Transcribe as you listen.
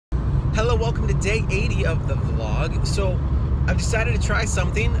Hello, welcome to day 80 of the vlog. So I've decided to try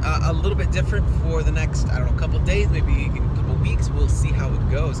something a little bit different for the next, I don't know, couple days, maybe even a couple weeks. We'll see how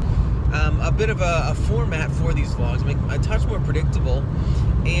it goes. A bit of a format for these vlogs, make a touch more predictable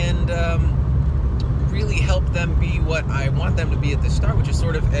and really help them be what I want them to be at the start, which is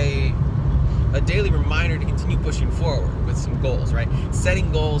sort of a daily reminder to continue pushing forward with some goals, right? Setting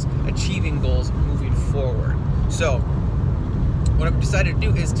goals, achieving goals, moving forward. So what I've decided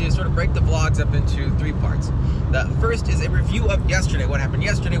to do is to sort of break the vlogs up into three parts. The first is a review of yesterday. What happened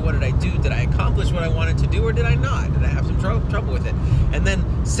yesterday? What did I do? Did I accomplish what I wanted to do, or did I not? Did I have some trouble with it? And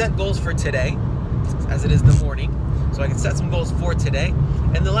then set goals for today, as it is the morning, so I can set some goals for today.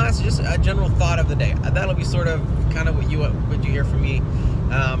 And the last is just a general thought of the day. That'll be sort of kind of what you hear from me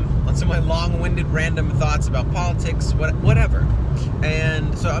on some of my long-winded random thoughts about politics, whatever.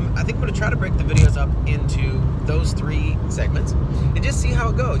 And so I think I'm going to try to break the videos up into those three segments and just see how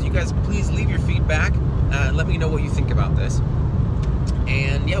it goes. You guys, please leave your feedback and let me know what you think about this.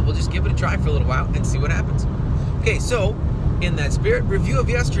 And yeah, we'll just give it a try for a little while and see what happens. Okay, so in that spirit, review of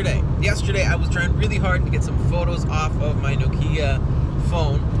yesterday. Yesterday, I was trying really hard to get some photos off of my Nokia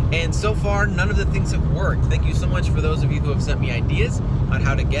phone, and so far none of the things have worked. Thank you so much for those of you who have sent me ideas on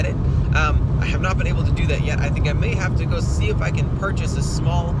how to get it. I have not been able to do that yet. I think I may have to go see if I can purchase a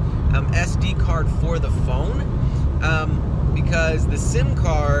small SD card for the phone, because the SIM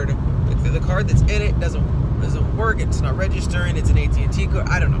card, the card that's in it doesn't work. It's not registering. It's an AT&T code.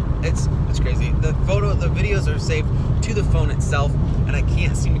 I don't know. It's crazy. The videos are saved to the phone itself, and I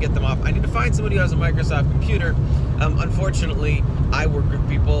can't seem to get them off. I need to find somebody who has a Microsoft computer. Unfortunately, I work with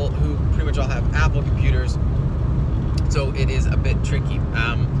people who pretty much all have Apple computers, so it is a bit tricky.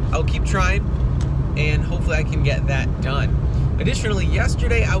 I'll keep trying, and hopefully I can get that done. Additionally,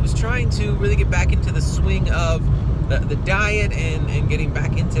 yesterday I was trying to really get back into the swing of the diet and getting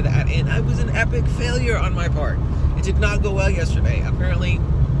back into that, and I was an epic failure on my part. It did not go well yesterday. Apparently,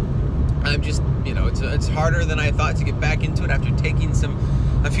 I'm just, it's harder than I thought to get back into it after taking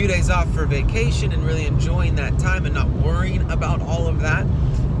a few days off for vacation and really enjoying that time and not worrying about all of that.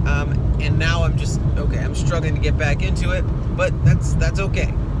 And now I'm just, I'm struggling to get back into it, but that's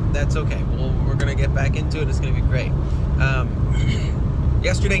okay. That's okay. We're gonna get back into it. It's gonna be great.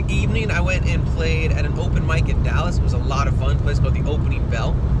 Yesterday evening, I went and played at an open mic in Dallas. It was a lot of fun. A place called the Opening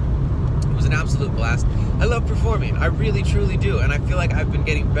Bell. It was an absolute blast. I love performing. I really, truly do. And I feel like I've been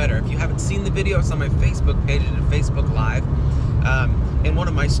getting better. If you haven't seen the video, it's on my Facebook page and Facebook Live. And one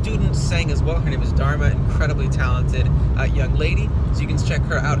of my students sang as well. Her name is Dharma, incredibly talented young lady. So you can check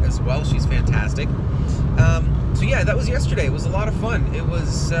her out as well. She's fantastic. So yeah, that was yesterday. It was a lot of fun. It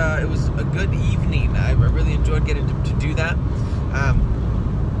was a good evening. I really enjoyed getting to do that.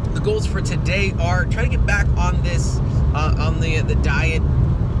 The goals for today are try to get back on this, on the diet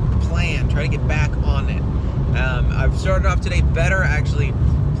plan. Try to get back on it. I've started off today better. Actually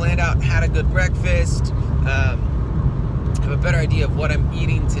planned out, had a good breakfast. Have a better idea of what I'm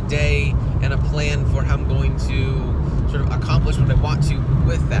eating today and a plan for how I'm going to sort of accomplish what I want to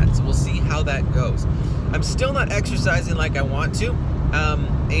with that. So we'll see how that goes. I'm still not exercising like I want to,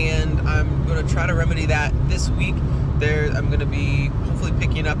 and I'm going to try to remedy that this week. I'm going to be hopefully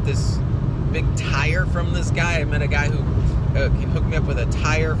picking up this big tire from this guy. I met a guy who can hook me up with a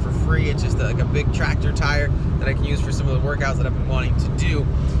tire for free. It's just like a big tractor tire that I can use for some of the workouts that I've been wanting to do.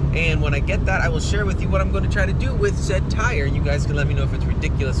 And when I get that, I will share with you what I'm going to try to do with said tire. You guys can let me know if it's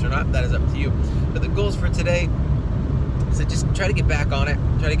ridiculous or not. That is up to you. But the goals for today is to just try to get back on it.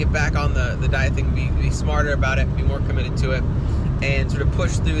 Try to get back on the diet thing. Be smarter about it. Be more committed to it. And sort of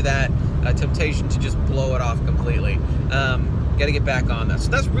push through that temptation to just blow it off completely. Got to get back on that. So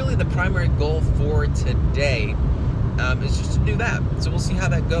that's really the primary goal for today, is just to do that. So we'll see how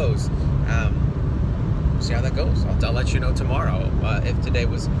that goes. I'll let you know tomorrow if today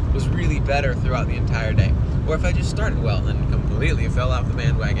was really better throughout the entire day, or if I just started well and then completely fell off the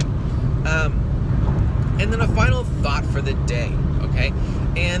bandwagon. And then a final thought for the day, okay?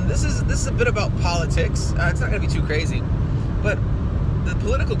 And this is a bit about politics. It's not going to be too crazy, but the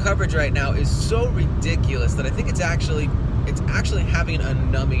political coverage right now is so ridiculous that I think it's actually having a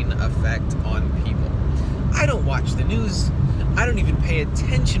numbing effect on people. I don't watch the news. I don't even pay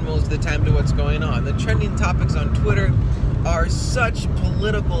attention most of the time to what's going on. The trending topics on Twitter are such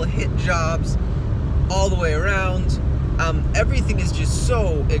political hit jobs all the way around. Everything is just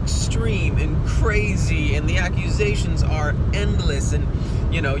so extreme and crazy, and the accusations are endless. And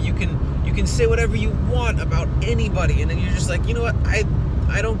you can say whatever you want about anybody, and then you're just like, you know what?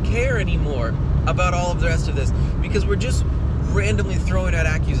 I don't care anymore about all of the rest of this, because we're just randomly throwing out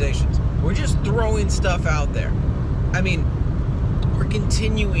accusations. We're just throwing stuff out there. I mean, we're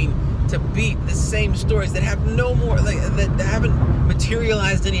continuing to beat the same stories that have no more, like, that haven't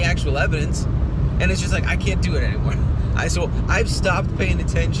materialized any actual evidence. And it's just like, I can't do it anymore. So I've stopped paying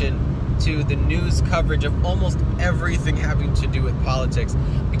attention to the news coverage of almost everything having to do with politics,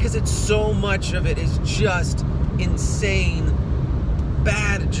 because it's so much of it is just insane,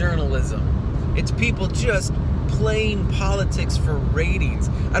 bad journalism. It's people just playing politics for ratings.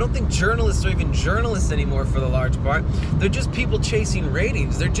 I don't think journalists are even journalists anymore for the large part. They're just people chasing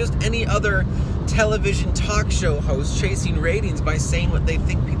ratings. They're just any other television talk show host chasing ratings by saying what they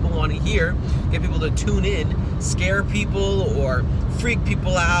think people want to hear, get people to tune in, scare people or freak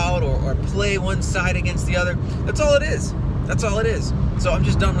people out, or play one side against the other. That's all it is. That's all it is. So I'm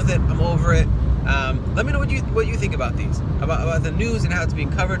just done with it. I'm over it. Let me know what you think about these, about the news and how it's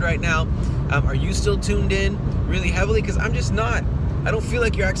being covered right now. Are you still tuned in really heavily? Because I'm just not. I don't feel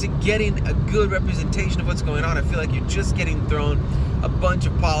like you're actually getting a good representation of what's going on. I feel like you're just getting thrown a bunch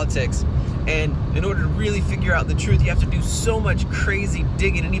of politics. And in order to really figure out the truth, you have to do so much crazy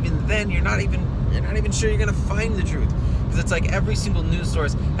digging, and even then, you're not even sure you're gonna find the truth, because it's like every single news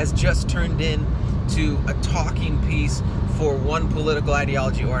source has just turned into a talking piece for one political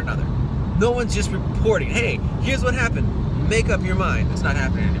ideology or another. No one's just reporting, hey, here's what happened. Make up your mind. It's not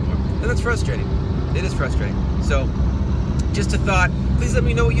happening anymore. And that's frustrating. It is frustrating. So, just a thought. Please let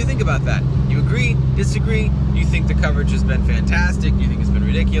me know what you think about that. You agree? Disagree? You think the coverage has been fantastic? You think it's been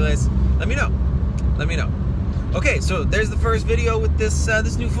ridiculous? Let me know. Let me know. Okay, so there's the first video with this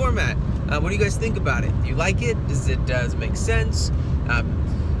this new format. What do you guys think about it? Do you like it? Does it make sense?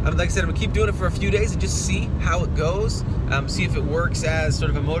 Like I said, I'm gonna keep doing it for a few days and just see how it goes. See if it works as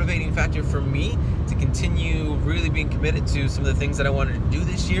sort of a motivating factor for me to continue really being committed to some of the things that I wanted to do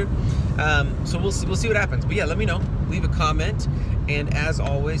this year. So we'll see what happens. But yeah, let me know. Leave a comment. And as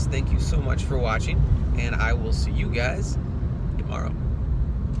always, thank you so much for watching. And I will see you guys tomorrow.